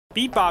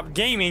Beep Bop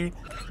Gaming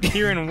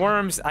here in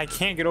Worms. I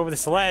can't get over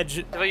this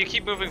ledge. But you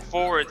keep moving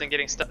forwards and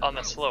getting stuck on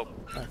the slope.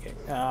 Okay.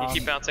 You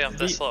keep bouncing off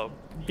the slope.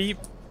 Beep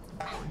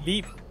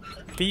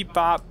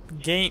Bop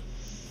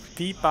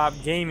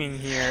Gaming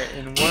here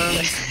in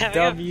Worms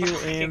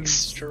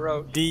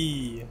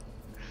WMD.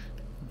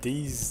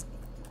 These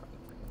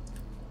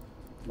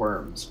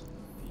Worms.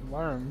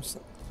 Worms.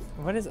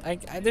 What is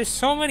there's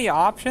so many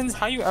options.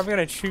 How are you ever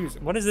gonna choose?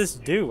 What does this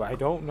do? I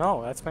don't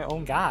know. That's my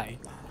own guy.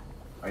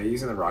 Are you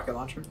using the rocket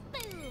launcher?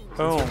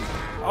 Boom.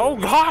 Oh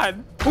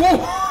God!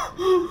 Oh,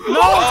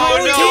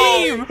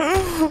 no! Team!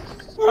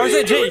 Oh, is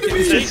it Jake?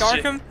 Is it Jake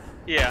Arkham?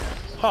 Yeah.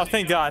 Oh,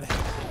 thank God.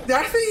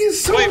 That thing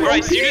is so Wait,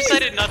 Bryce, OP. you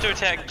decided not to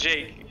attack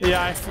Jake.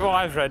 Yeah,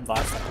 I've read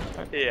last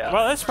time. Yeah.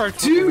 Well, this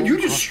works. Dude, you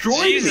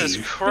destroyed Jesus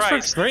me. This works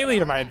Christ. greatly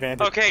to my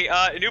advantage. Okay,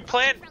 new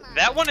plan.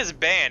 That one is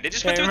banned. It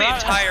just went through the Ron,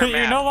 entire You're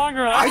map. no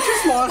longer. I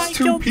just lost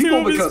two killed people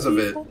of his because of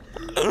it. people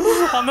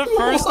on the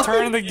first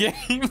turn of the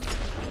game.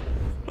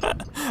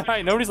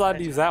 Alright, nobody's allowed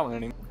to use that one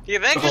anymore. Yeah,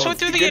 that just went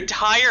through the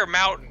entire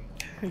mountain.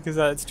 Because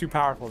it's too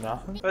powerful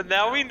now. But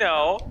now we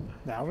know.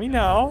 Now we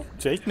know.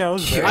 Jake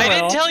knows very I well.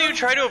 didn't tell you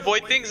try to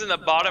avoid things in the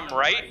bottom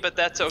right, but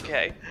that's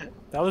okay.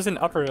 That was an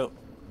upper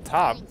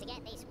top.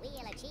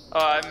 Oh,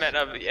 I meant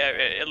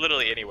yeah,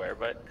 literally anywhere,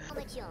 but...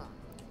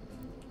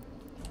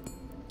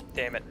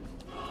 Damn it.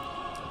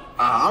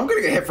 I'm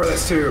gonna get hit for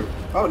this too.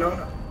 Oh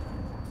no.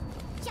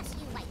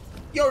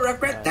 You'll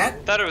regret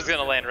that. Thought it was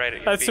gonna land right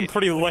at your That's some feet.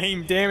 pretty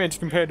lame damage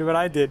compared to what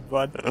I did,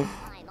 bud.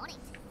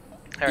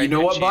 You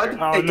know what, bud?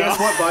 Oh, Hey, no. guess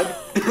what,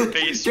 bud?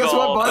 Guess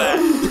what,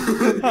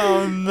 bud?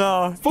 Oh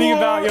no. Think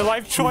about your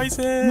life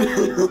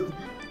choices.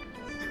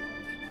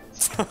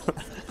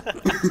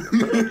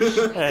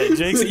 Hey,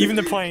 Jake's even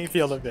the playing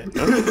field a bit.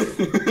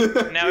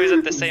 Now he's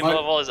at the same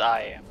level as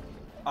I am.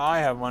 I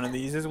have one of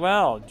these as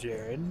well,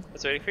 Jared. I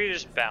was waiting for you to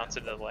just bounce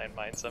into the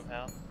landmine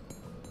somehow.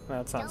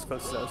 That sounds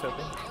close as I was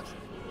hoping.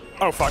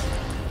 Oh fuck.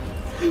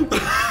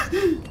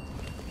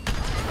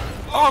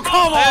 Oh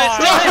come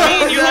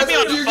on! You lit me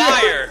on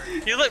fire!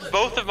 You lit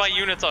both of my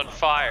units on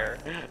fire.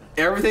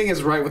 Everything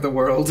is right with the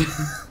world.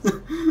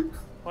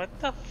 What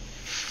the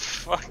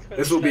fuck?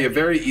 This will be a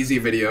very easy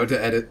video to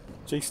edit.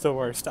 Jake's still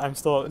worst. I'm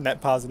still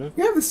net positive.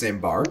 We have the same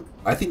bar.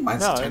 I think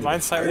mine's No, tiny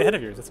mine's bit slightly higher. ahead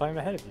of yours. That's why I'm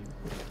ahead of you.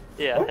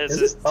 Yeah, Oh, his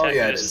is is it? Oh,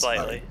 yeah, it just is.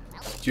 slightly.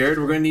 Jared,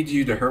 we're gonna need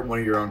you to hurt one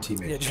of your own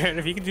teammates. Yeah, Jared,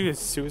 if you could do a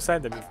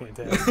suicide, that'd be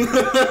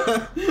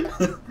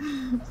fantastic.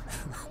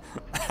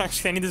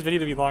 Actually, I need this video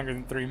to be longer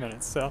than 3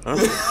 minutes, so. Maybe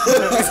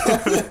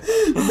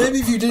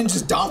if you didn't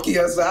just donkey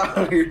us out.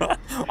 I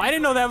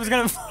didn't know that was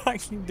gonna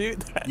fucking do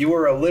that. You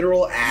were a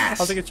literal ass.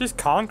 I was like, it's just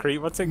concrete.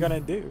 What's it gonna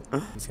do?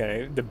 It's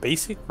got the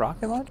basic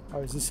rocket launcher?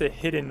 Or is this a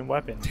hidden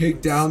weapon?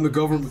 Take down the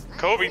government.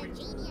 Kobe.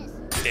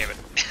 Damn it.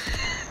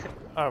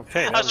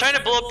 Okay. I was trying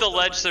to blow up the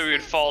ledge so we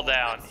would fall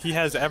down. He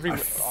has every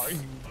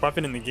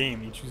weapon in the game.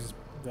 He chooses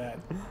that.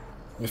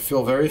 I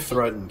feel very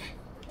threatened.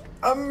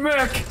 I'm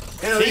mech!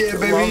 Hell Jake yeah,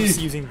 baby!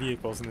 loves using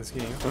vehicles in this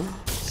game.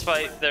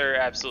 Despite they're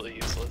absolutely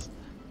useless.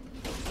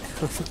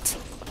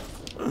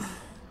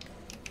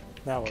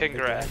 Now what?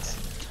 Congrats.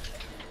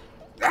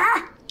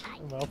 Ah!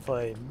 Well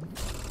played.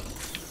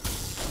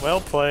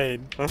 Well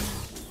played.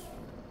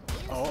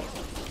 Oh.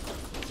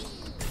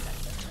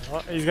 Oh,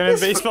 he's gonna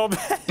baseball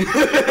bat.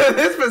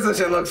 This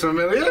position looks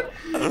familiar.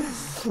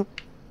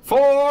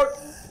 Four.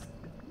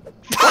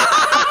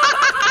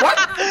 What?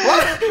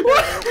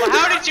 Well,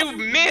 how did you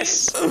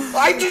miss?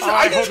 I hope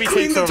just he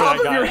cleaned takes the over top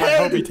that of your guy. I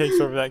hope he head. takes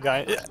over that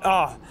guy.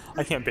 Oh,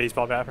 I can't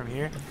baseball bat from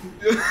here.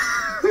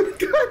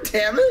 God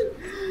damn it!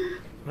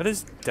 What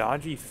is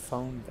dodgy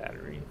phone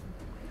battery?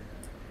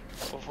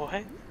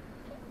 What?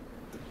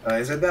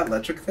 Is it that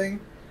electric thing?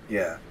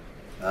 Yeah.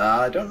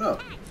 I don't know.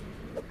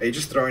 Are you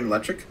just throwing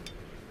electric?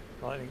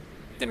 Well, it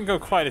didn't go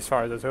quite as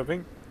far as I was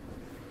hoping.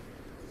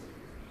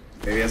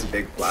 Maybe it has a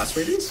big blast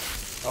radius?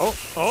 Oh,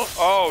 oh,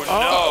 Oh no!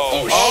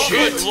 Oh, Oh,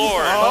 shit. good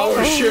lord!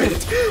 Oh,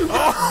 shit!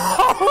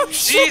 oh,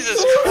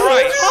 Jesus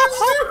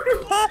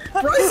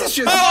Christ! Bryce is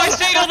just. Oh, I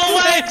stayed on the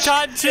ledge!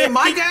 God, Jake.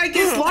 My guy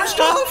gets launched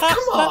off?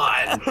 Come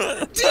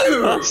on!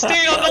 Dude!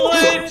 Stay on the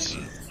ledge!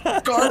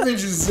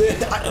 Garbage is it.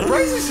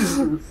 Bryce is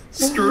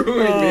just screwing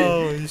me.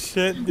 Oh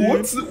shit, dude.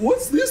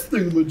 What's this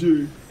thing,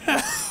 legit?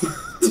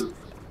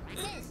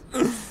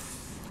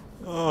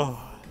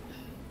 Oh.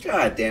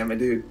 God damn it,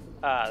 dude.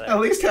 Ah, At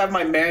least have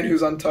my man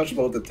who's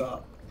untouchable at the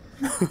top.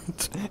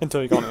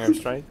 Until you go on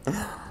airstrike.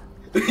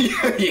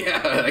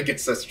 Yeah, I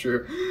guess that's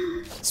true.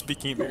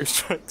 Speaking of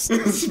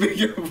airstrikes.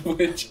 Speaking of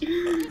which,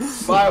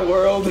 my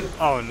world.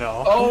 Oh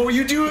no. Oh,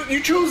 you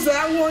chose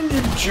that one,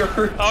 you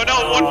jerk. Oh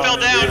no, one fell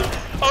down!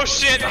 Oh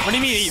shit! What do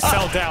you mean it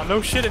fell down? No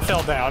shit, it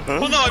fell down.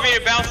 Well, no, I mean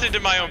it bounced into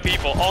my own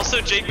people.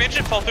 Also, Jake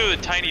mentioned fall through the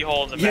tiny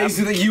hole in the Yeah, map.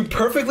 so that you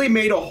perfectly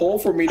made a hole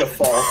for me to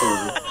fall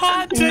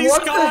through. Jake's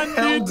What gone,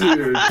 the hell, dude.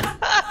 dude?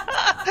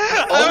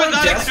 I was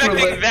not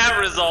expecting that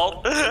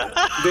result.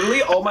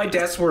 Literally, all my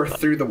deaths were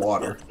through the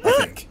water, I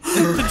think.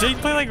 Did Jake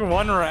play like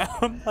one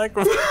round? Like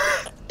Two,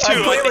 I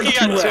played I think like he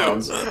got 2 two.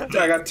 rounds.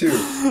 I got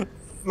 2.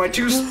 my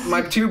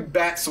two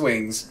bat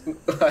swings,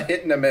 a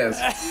hit and a miss.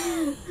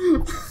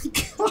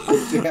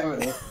 God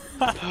damn it!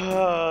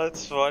 Oh,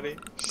 that's funny.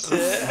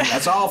 Shit.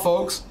 That's all,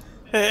 folks.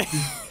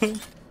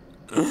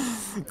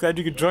 Glad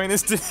you could join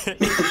us today.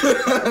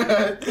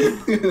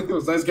 It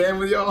was a nice game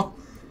with y'all.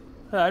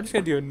 I'm just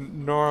gonna do a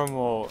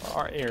normal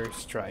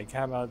airstrike.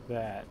 How about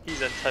that?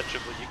 He's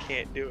untouchable. You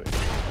can't do it.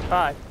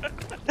 Bye.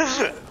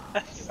 That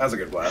was a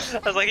good blast. I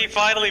was like, he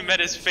finally met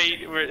his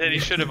fate, and he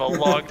should have a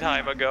long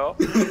time ago.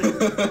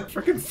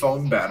 Freaking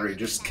phone battery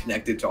just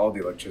connected to all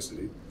the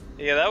electricity.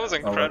 Yeah, that was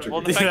incredible.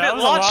 The fact Yeah, that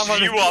was a lot launched more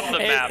you off the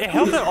it, map. It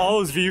helped that all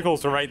those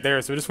vehicles were right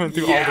there, so it just went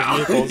through all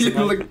the vehicles.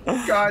 You're like,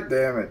 God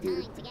damn it,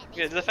 dude.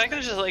 Yeah, the fact that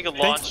it's just like a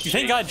launch.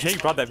 Thank God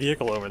Jake brought that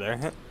vehicle over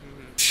there.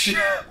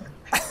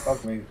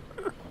 Fuck me.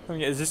 I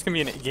mean, is this gonna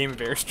be a game of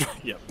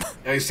airstrike? Yep.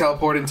 Yeah, he's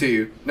teleporting to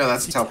you. No,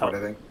 that's a teleport, I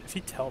think. If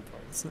he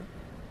teleports,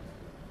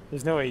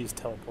 there's no way he's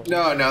teleporting.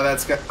 No,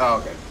 that's good. Oh,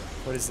 okay.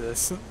 What is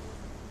this?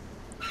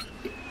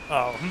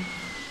 Oh.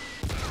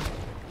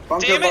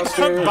 Bunker Damn it!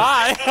 Buster.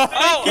 Bye.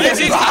 Oh, Yes,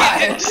 it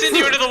bye. send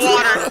you into the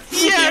water.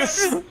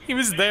 Yes! He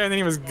was there and then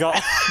he was gone.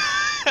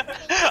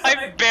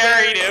 I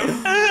buried him.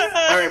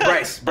 All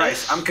right,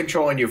 Bryce, I'm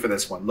controlling you for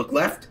this one. Look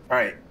left. All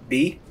right,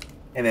 B,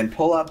 and then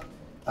pull up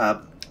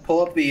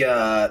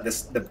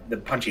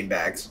the punching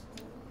bags,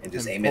 and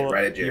just aim it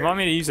right at Jared. You want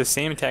me to use the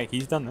same attack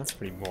he's done? That's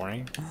pretty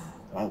boring.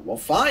 Oh, well,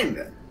 fine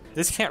then.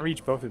 This can't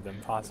reach both of them,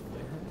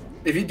 possibly.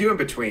 If you do in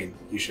between,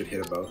 you should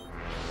hit them both.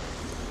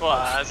 Well,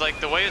 I was like,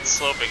 the way it's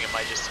sloping, it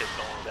might just hit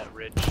only that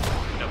ridge.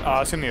 Nope. Oh,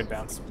 assuming it would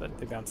bounce, but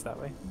they bounce that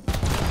way.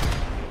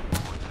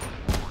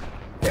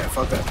 Yeah,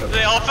 fuck that.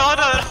 They all fell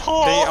into that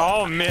hole. They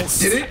all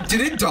missed.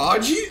 Did it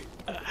dodge you?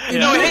 Yeah.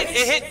 No, it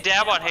hit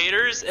dab on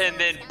haters and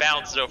then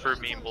bounced over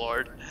meme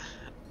lord.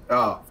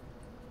 Oh,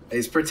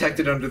 he's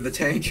protected under the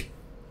tank.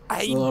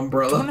 I Little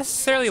umbrella. don't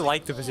necessarily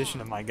like the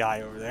position of my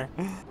guy over there.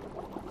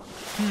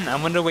 I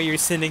wonder where you're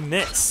sending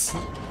this.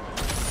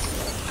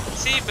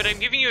 See, but I'm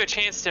giving you a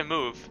chance to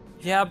move.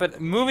 Yeah, but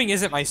moving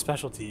isn't my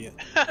specialty.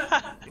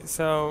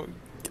 So,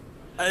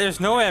 there's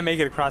no way I make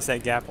it across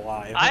that gap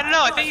alive. I don't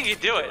know. I think you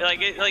can do it.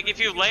 Like if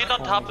you land on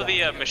top of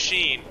the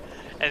machine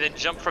and then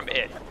jump from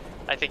it,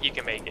 I think you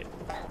can make it.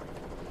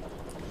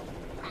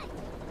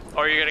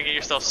 Or you're gonna get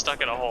yourself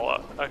stuck in a hole.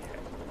 Okay.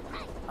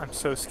 I'm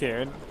so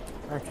scared.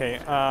 Okay.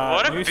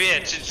 What a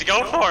bitch! Just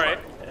go for it.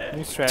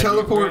 New strategy.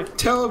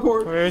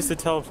 Teleport. Where's the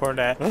teleport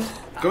at?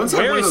 Go inside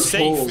Where one of is those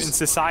safe holes. in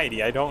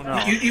society? I don't know.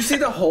 You see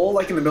the hole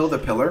like in the middle of the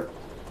pillar?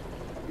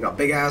 You got a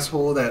big ass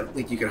hole that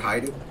like you could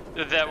hide in.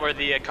 That where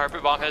the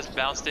carpet bomb has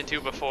bounced into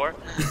before.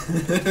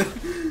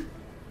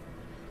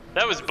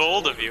 That was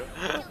bold of you.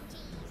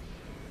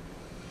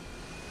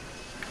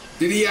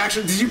 Did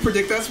you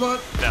predict that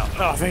spot? No.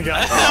 Oh, thank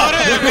God. That would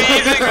have been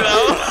amazing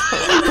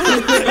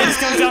though. It just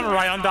comes down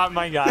right on top of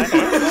my guy.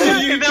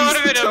 That would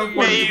have been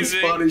amazing.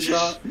 Spotty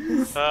shot.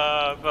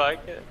 Fuck.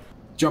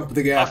 Jump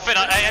the gap.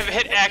 I have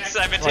hit X.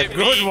 I meant to hit B.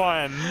 Good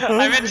one.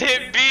 I meant to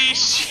hit B.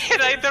 Shit,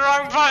 I hit the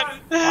wrong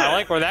button. I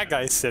like where that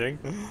guy's sitting.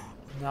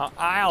 Now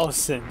I'll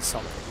send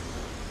something.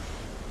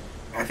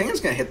 I think it's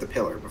gonna hit the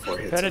pillar before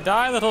it hits Better it.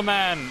 die, little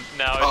man.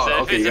 No, it's, Oh, if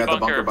okay, it's you a got the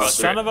bunker bunker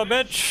buster. Son of a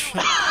bitch.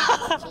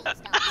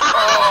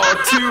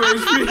 Oh, 2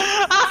 HP.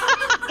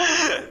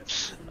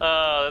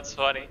 Oh, that's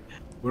funny.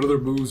 What other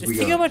moves we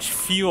Think how got? much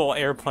fuel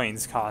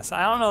airplanes cost.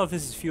 I don't know if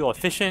this is fuel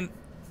efficient.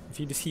 If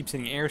you just keep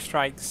sending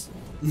airstrikes.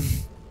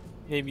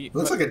 Maybe.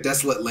 Looks like a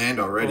desolate land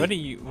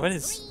already. What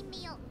is...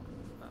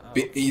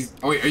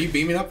 Oh wait, are you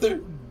beaming up there?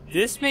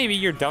 This may be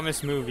your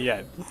dumbest move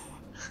yet.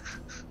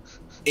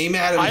 Aim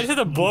at him. I just have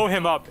to blow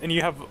him up, and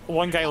you have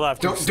one guy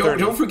left.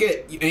 Don't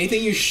forget,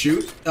 anything you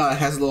shoot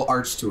has a little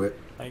arch to it.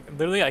 Like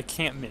literally, I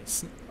can't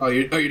miss. Oh,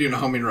 you're doing a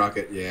homing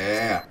rocket.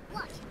 Yeah.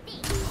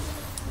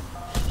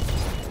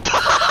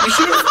 You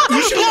should have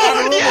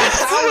added a little more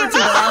power to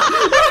that.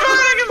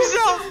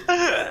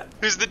 Himself.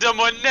 Who's the dumb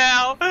one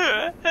now?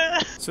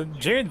 So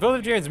both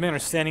of Jared's men are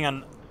standing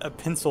on a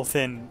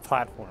pencil-thin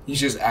platform, He's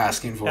just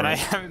asking for and I it.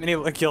 haven't been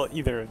able to kill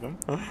either of them.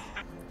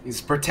 He's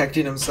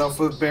protecting himself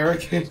with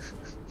barricade.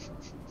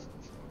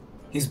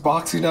 He's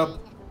boxing up.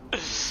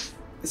 This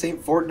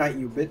ain't Fortnite,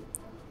 you bit.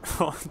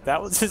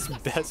 That was his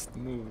best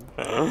move.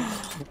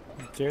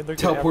 Jared looked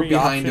Teleport at every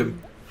behind option.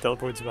 him.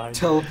 Teleport's behind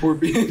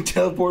him.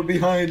 Teleport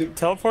behind him.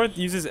 Teleport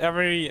uses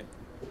every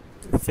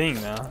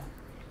thing, though.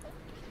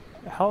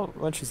 How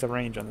much is the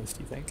range on this,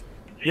 do you think?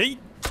 Yeet!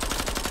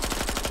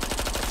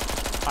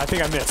 I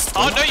think I missed.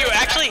 Oh no, you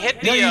actually hit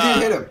the. No, you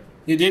did hit him.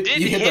 You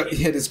hit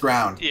hit his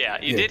ground.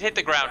 Yeah, you did hit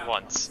the ground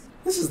once.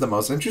 This is the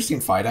most interesting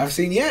fight I've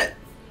seen yet.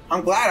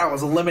 I'm glad I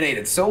was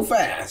eliminated so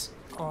fast.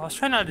 Oh, I was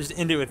trying not to just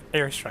end it with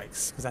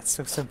airstrikes, because that's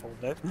so simple,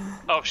 but...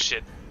 Oh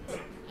shit.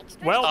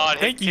 Well, Oh,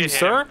 thank it you, hit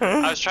sir.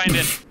 him. I was trying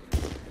to.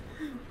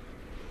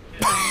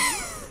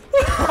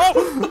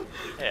 Oh!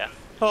 Yeah.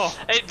 Oh,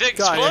 Hey, the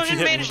God, it actually explosion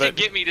hit me, managed to but-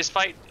 get me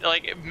despite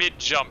like mid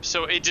jump,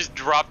 so it just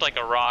dropped like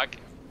a rock.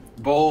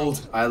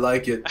 Bold. I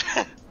like it.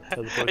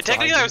 Teleport's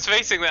Technically, behind I was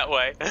facing that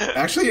way.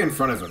 Actually, in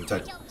front of him.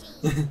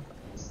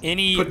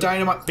 Any Put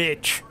dynamite.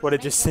 bitch would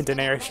have just sent an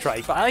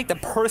airstrike. But I like to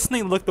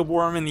personally look the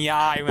worm in the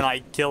eye when I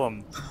kill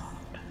him.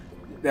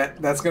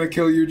 That's gonna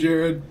kill you,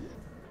 Jared.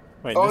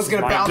 Wait, Oh, this it's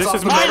gonna is bounce this off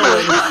is the my metal.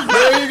 ring.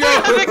 There you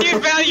go. I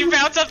think you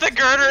bounce up the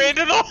girder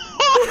into the hole.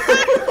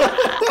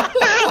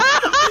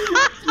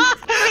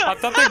 I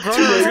thought the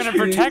girder was gonna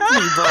protect me,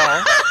 bro.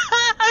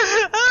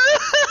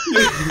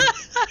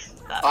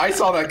 I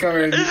saw that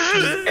coming.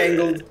 Just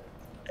angled.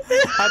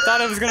 I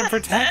thought it was gonna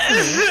protect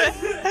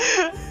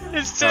me.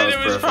 Instead, was it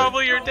was perfect.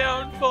 probably your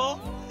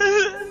downfall.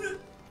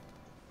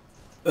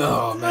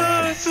 Oh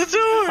man.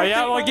 Oh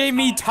yeah, well it gave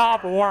me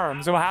top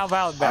worm, so how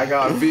about that? I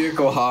got a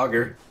vehicle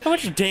hogger. How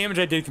much damage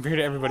I did compared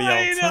to everybody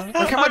else, huh?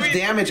 Look how much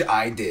damage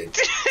I did.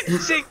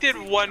 Jake did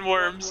 1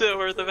 worm's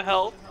worth of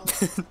health.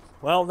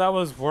 Well, that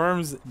was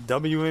Worms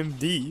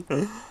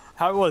WMD.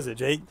 How was it,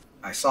 Jake?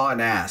 I saw an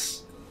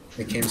ass.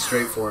 It came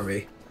straight for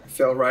me. It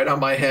fell right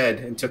on my head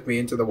and took me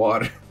into the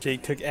water.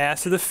 Jake took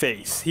ass to the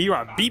face. Here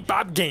on Beep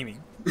Bop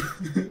Gaming.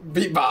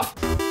 Beep Bop.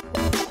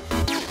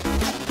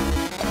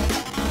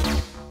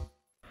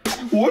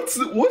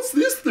 What's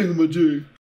this thingamajig?